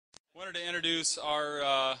wanted to introduce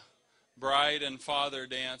our bride and father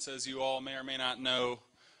dance. As you all may or may not know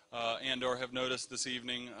and or have noticed this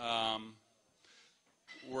evening,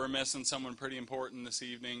 we're missing someone pretty important this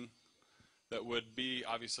evening that would be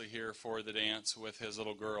obviously here for the dance with his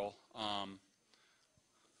little girl.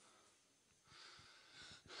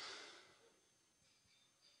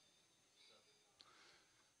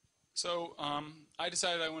 So I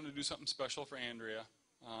decided I wanted to do something special for Andrea.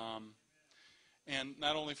 And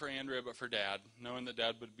not only for Andrea, but for Dad, knowing that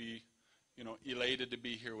Dad would be, elated to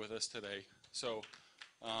be here with us today. So,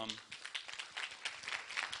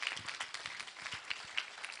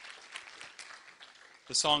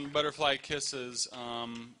 the song "Butterfly Kisses"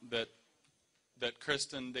 that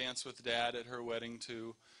Kristen danced with Dad at her wedding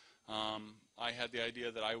to, I had the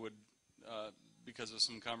idea that I would, because of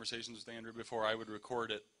some conversations with Andrea before, I would record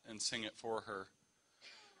it and sing it for her.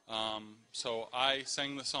 So I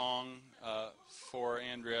sang the song for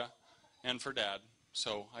Andrea and for Dad.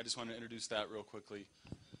 So I just want to introduce that real quickly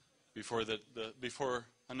before before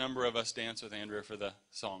a number of us dance with Andrea for the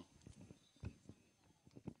song.